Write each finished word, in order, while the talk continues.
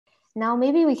Now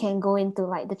maybe we can go into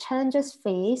like the challenges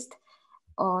faced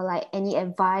or like any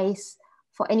advice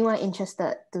for anyone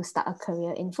interested to start a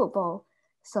career in football.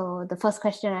 So the first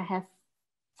question I have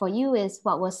for you is,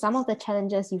 what were some of the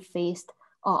challenges you faced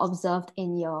or observed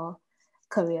in your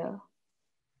career?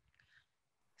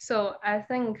 So I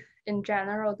think in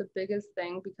general, the biggest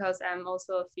thing, because I'm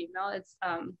also a female, it's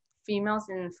females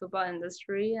in football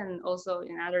industry and also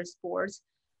in other sports,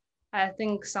 I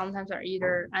think sometimes are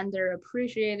either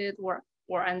underappreciated or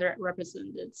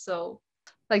underrepresented. So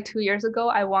like 2 years ago,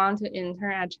 I wanted to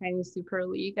intern at Chinese Super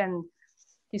League, and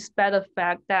despite the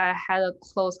fact that I had a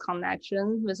close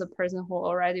connection with a person who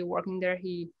already working there,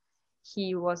 he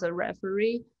was a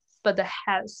referee, but the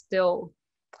head still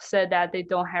said that they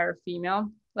don't hire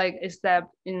female, like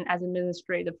except in as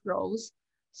administrative roles.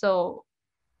 So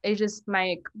it's just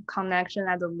my connection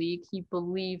at the league. He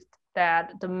believed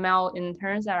that the male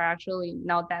interns are actually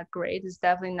not that great. It's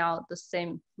definitely not the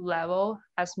same level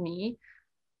as me.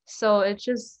 So it's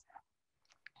just,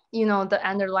 the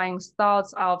underlying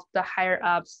thoughts of the higher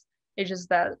ups. It's just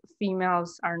that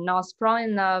females are not strong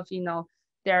enough.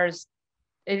 There's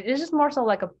it's just more so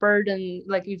like a burden.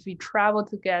 Like if we travel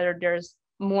together, there's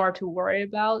more to worry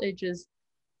about. It just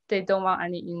they don't want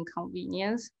any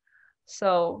inconvenience.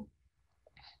 So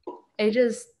it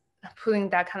just putting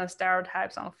that kind of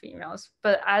stereotypes on females.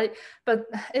 But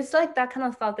it's like that kind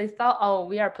of thought. They thought, oh,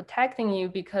 we are protecting you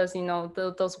because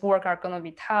those work are gonna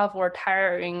be tough or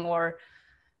tiring or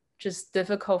just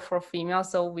difficult for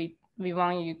females. So we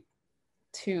want you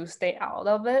to stay out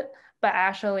of it. But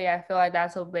actually, I feel like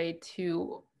that's a way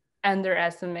to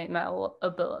underestimate my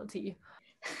ability.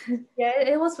 Yeah,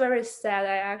 it was very sad.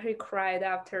 I actually cried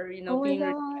after Oh my being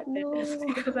God, rejected no.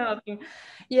 because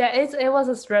yeah, it was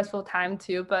a stressful time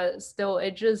too. But still,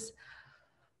 it's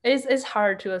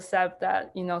hard to accept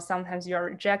that sometimes you're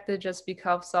rejected just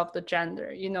because of the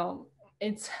gender.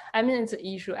 It's an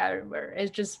issue everywhere.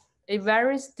 It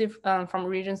varies from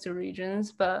regions to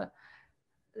regions, but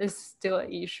it's still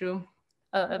an issue,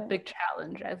 a Right, big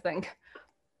challenge, I think.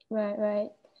 right.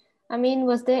 I mean,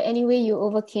 was there any way you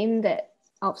overcame that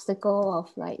obstacle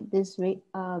of like this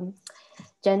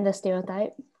gender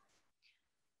stereotype?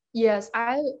 Yes,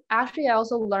 I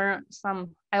also learned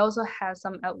I also had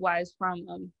some advice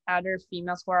from other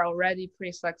females who are already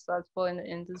pretty successful in the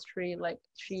industry. Like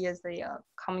she is a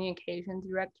communication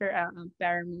director at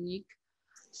Bayern Munich.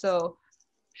 So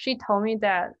she told me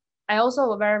that I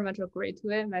also very much agree to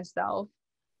it myself.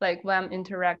 Like when I'm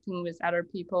interacting with other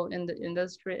people in the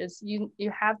industry, is you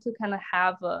have to kind of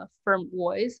have a firm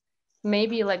voice.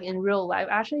 Maybe like in real life.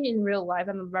 Actually, in real life,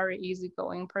 I'm a very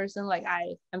easygoing person. Like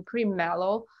I am pretty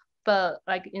mellow, but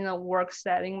like in a work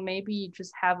setting, maybe you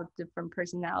just have a different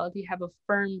personality, have a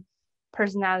firm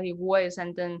personality voice,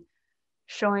 and then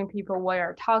showing people what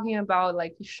you're talking about,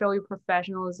 like show your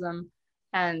professionalism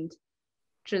and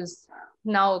just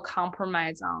no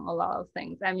compromise on a lot of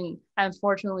things. I mean,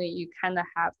 unfortunately, you kind of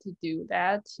have to do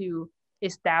that to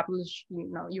establish,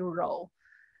 your role.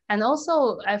 And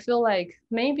also, I feel like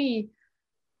maybe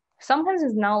sometimes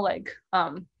it's not like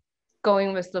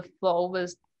going with the flow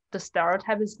with the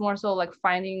stereotype. It's more so like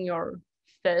finding your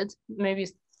fit. Maybe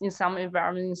in some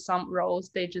environment, in some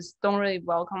roles, they just don't really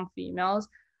welcome females.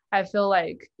 I feel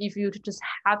like if you just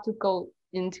have to go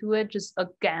into it just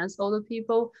against other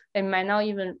people, it might not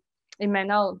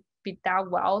be that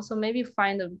well. So maybe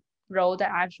find a role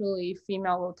that actually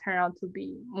female will turn out to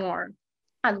be more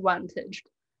advantaged.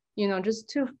 Just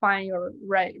to find your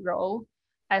right role.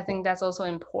 I think that's also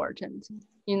important,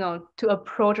 to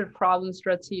approach a problem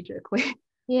strategically.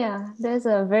 Yeah, that's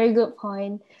a very good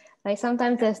point. Like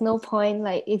sometimes there's no point,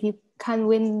 like if you can't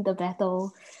win the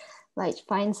battle, like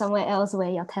find somewhere else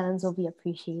where your talents will be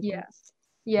appreciated. Yeah.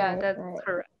 Yeah, Right, that's right.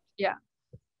 correct. Yeah.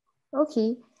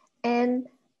 Okay. And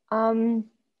um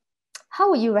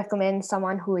how would you recommend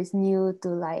someone who is new to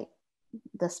like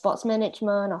the sports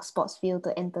management or sports field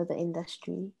to enter the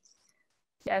industry?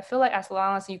 Yeah, I feel like as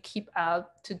long as you keep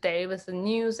up to date with the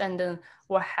news and then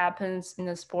what happens in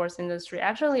the sports industry,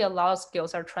 actually a lot of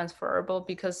skills are transferable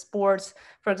because sports,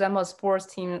 for example, a sports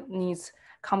team needs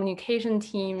communication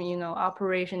team,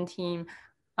 operation team,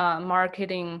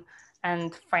 marketing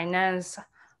and finance,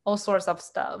 all sorts of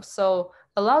stuff. So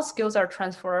a lot of skills are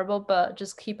transferable, but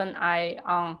just keep an eye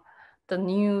on the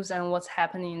news and what's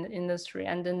happening in the industry.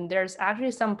 And then there's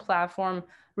actually some platform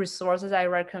resources I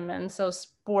recommend. So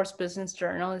Sports Business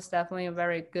Journal is definitely a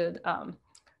very good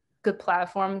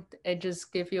platform. It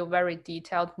just gives you very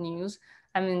detailed news.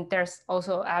 I mean, there's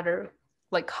also other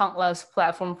like countless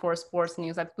platform for sports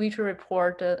news like Bleacher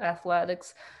Report,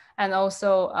 Athletics, and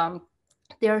also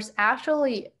there's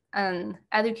actually an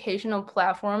educational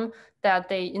platform that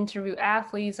they interview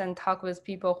athletes and talk with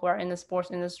people who are in the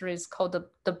sports industry. It's called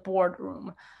the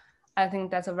boardroom. I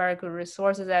think that's a very good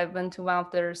resource. I went to one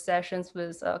of their sessions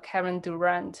with Kevin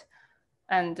Durant,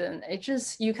 and it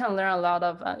just, you can learn a lot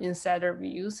of insider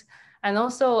views. And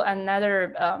also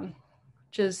another,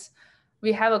 just,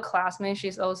 we have a classmate,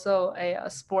 she's also a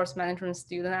sports management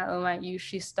student at NYU.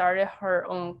 She started her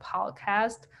own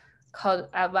podcast called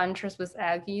Adventures with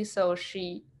Aggie. So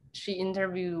she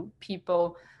interviewed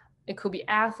people, it could be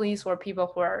athletes or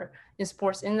people who are in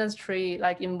sports industry,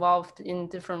 like involved in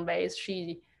different ways.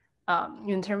 She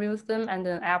interviews them and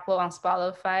then upload on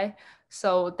Spotify.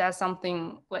 So that's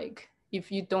something, like,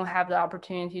 if you don't have the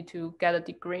opportunity to get a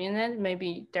degree in it,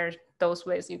 maybe there's those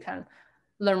ways you can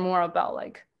learn more about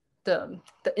like the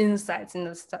insights in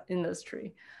the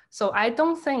industry. So I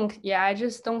don't think, I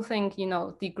just don't think,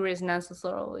 degree is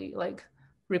necessarily like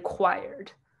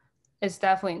required. It's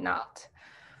definitely not.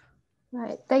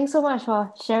 Right. Thanks so much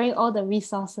for sharing all the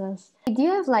resources. Do you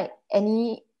have like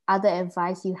any other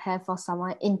advice you have for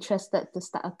someone interested to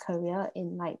start a career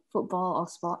in like football or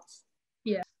sports?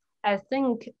 Yeah, I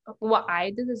think what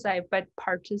I did is by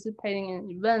participating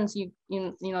in events,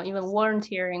 even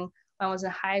volunteering. When I was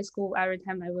in high school, every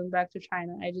time I went back to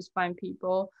China, I just find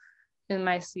people in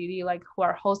my city like who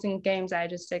are hosting games. I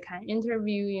just say kind of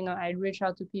interview, I reach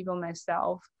out to people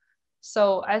myself.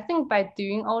 So I think by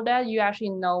doing all that, you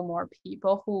actually know more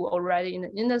people who are already in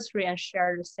the industry and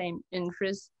share the same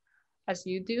interests as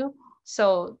you do.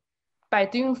 So by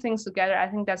doing things together, I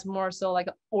think that's more so like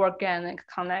an organic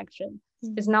connection.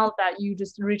 Mm-hmm. It's not that you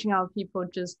just reaching out to people,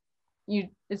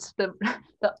 it's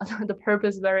the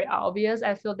purpose very obvious.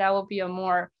 I feel that will be a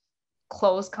more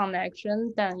close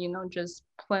connection than, just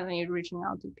plainly reaching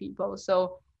out to people.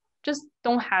 So just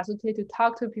don't hesitate to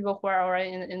talk to people who are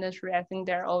already in the industry. I think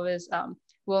they're always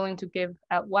willing to give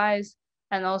advice.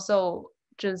 And also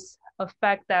just a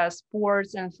fact that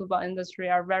sports and football industry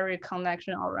are very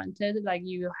connection oriented. Like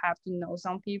you have to know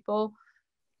some people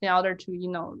in order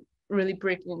to, really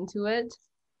break into it.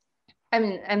 I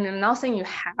mean, I'm not saying you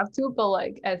have to, but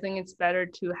like, I think it's better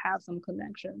to have some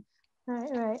connection.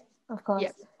 Right. Of course.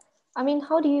 Yeah. I mean,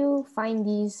 how do you find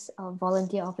these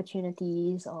volunteer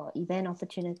opportunities or event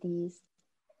opportunities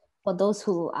for those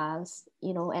who are,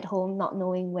 at home not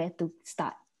knowing where to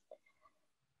start?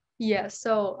 Yeah,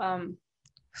 so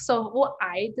what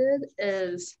I did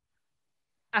is,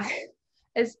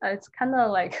 it's kind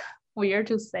of like weird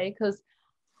to say because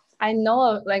I know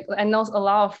a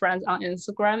lot of friends on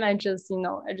Instagram. I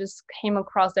just came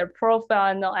across their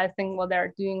profile. I think what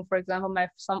they're doing. For example,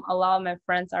 a lot of my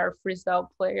friends are freestyle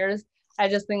players. I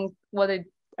just think what they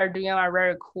are doing are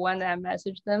very cool, and I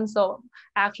message them. So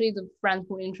actually, the friend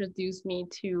who introduced me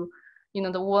to, a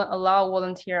lot of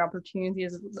volunteer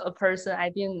opportunities, a person I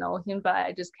didn't know him, but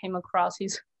I just came across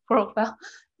his profile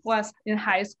was in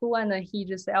high school, and then he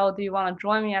just said, "Oh, do you want to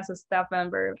join me as a staff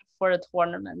member for the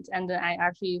tournament?" And then I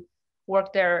actually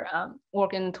worked in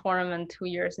the tournament 2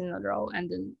 years in a row, and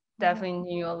then definitely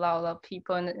knew a lot of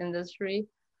people in the industry.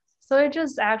 So it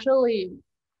just actually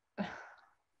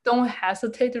don't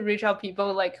hesitate to reach out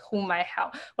people like who might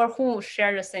help or who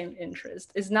share the same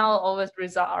interest. It's not always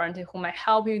result oriented who might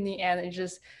help you in the end. It's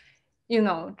just,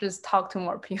 just talk to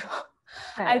more people.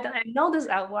 Right. I know this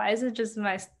advice is just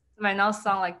might not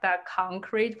sound like that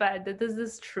concrete, but this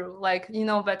is true. Like,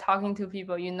 by talking to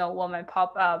people, what might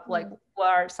pop up, like what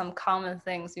are some common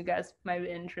things you guys might be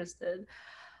interested.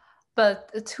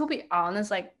 But to be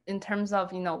honest, like in terms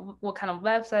of, what kind of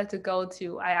website to go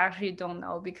to, I actually don't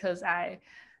know because I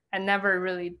never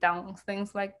really done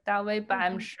things like that way, but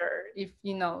I'm sure if,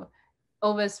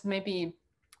 always maybe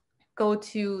go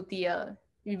to the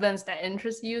events that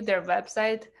interest you, their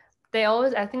website,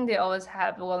 I think they always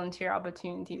have volunteer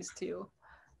opportunities too.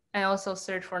 And also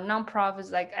search for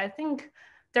nonprofits. Like, I think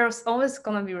there's always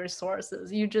going to be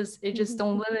resources. You just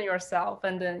don't limit yourself.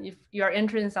 And then if you're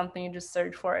interested in something, you just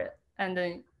search for it. And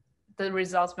then the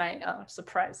results might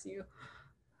surprise you.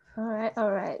 All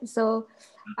right. So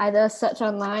either search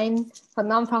online for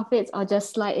nonprofits or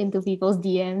just slide into people's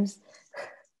DMs.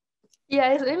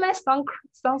 Yeah, it might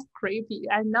sounds creepy.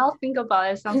 I now think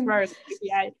about it, sounds very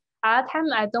creepy. At that time,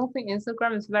 I don't think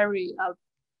Instagram is very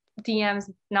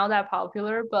DMs not that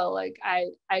popular, but like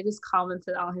I just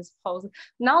commented on his post.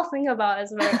 Now think about it,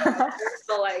 it's very popular,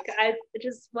 but like I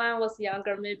just when I was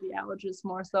younger, maybe I was just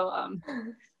more so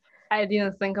I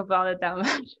didn't think about it that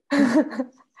much.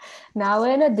 Now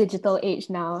we're in a digital age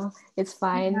now. It's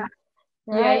fine. Yeah.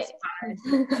 Right? Yeah, it's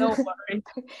fine. No worries.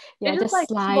 Yeah, just like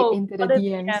slide into the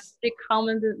DMs. They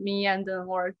commented me and then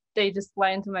or they just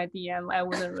slide into my DM. I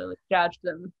wouldn't really judge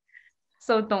them.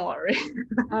 So don't worry.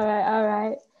 All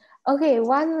right. Okay,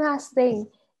 one last thing.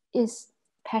 Is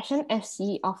Passion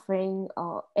FC offering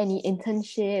any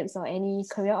internships or any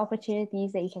career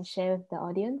opportunities that you can share with the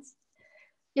audience?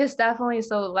 Yes, definitely.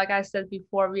 So like I said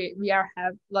before, we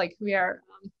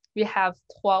have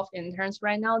 12 interns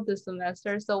right now this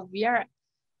semester. So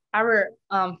our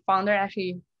founder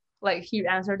actually, like, he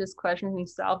answered this question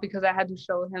himself because I had to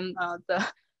show him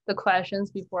the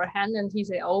questions beforehand, and he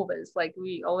said always, like,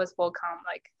 we always welcome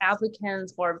like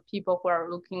applicants or people who are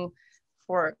looking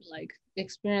for like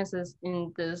experiences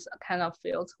in this kind of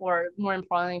field, or more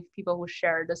importantly, people who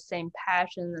share the same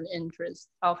passion and interest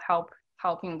of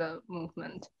helping the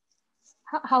movement.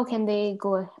 How can they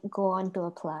go on to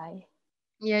apply?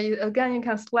 Yeah, again, you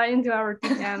can slide into our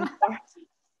DM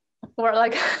or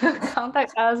like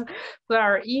contact us through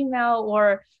our email,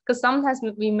 or because sometimes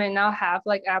we may not have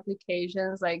like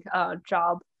applications like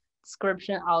job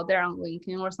description out there on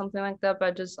LinkedIn or something like that,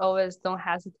 but just always don't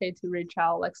hesitate to reach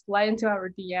out, like slide into our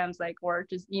DMs, like, or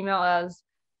just email us.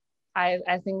 I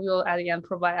think we will at the end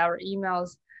provide our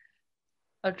emails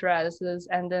addresses,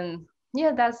 and then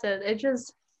yeah, that's it. It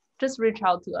just reach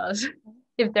out to us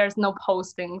if there's no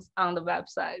postings on the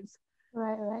websites.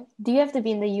 Right. Do you have to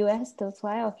be in the US to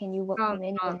apply, or can you work No, from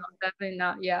anywhere? no, definitely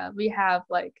not. Yeah, we have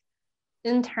like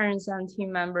interns and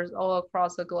team members all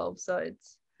across the globe, so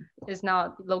it's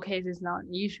not, location is not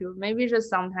an issue. Maybe just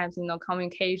sometimes,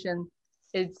 communication,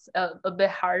 it's a bit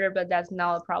harder, but that's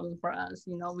not a problem for us.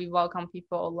 We welcome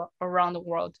people around the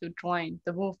world to join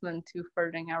the movement to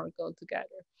furthering our goal together.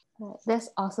 Right. That's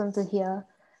awesome to hear.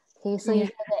 Okay, so you Yeah.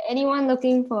 said that anyone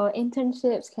looking for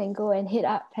internships can go and hit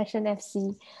up Passion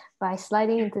FC by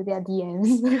sliding into their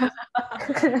DMs.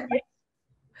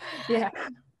 Yeah.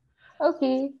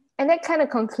 Okay, and that kind of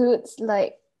concludes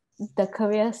like the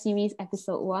career series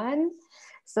episode 1.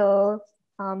 So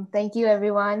thank you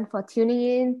everyone for tuning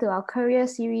in to our career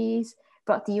series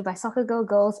brought to you by Soccer Girl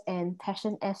Girls and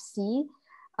Passion FC.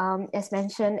 As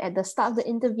mentioned at the start of the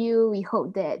interview, we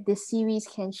hope that this series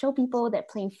can show people that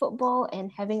playing football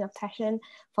and having a passion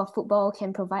for football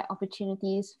can provide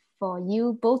opportunities for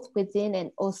you both within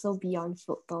and also beyond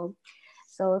football.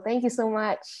 So thank you so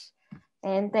much.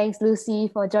 And thanks, Lucy,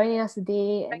 for joining us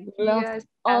today. And Thank we you love guys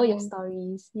for all having your me.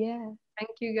 stories. Yeah.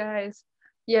 Thank you guys.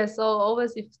 Yeah, so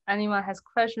always if anyone has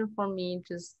question for me,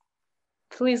 just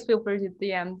please feel free to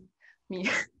DM me.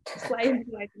 Slide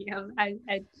into my DM.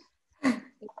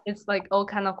 It's like all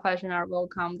kind of questions are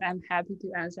welcome. I'm happy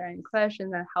to answer any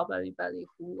questions and help anybody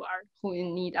who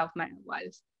in need of my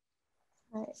advice.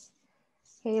 All right.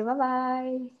 Okay,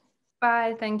 bye-bye.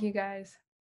 Bye. Thank you guys.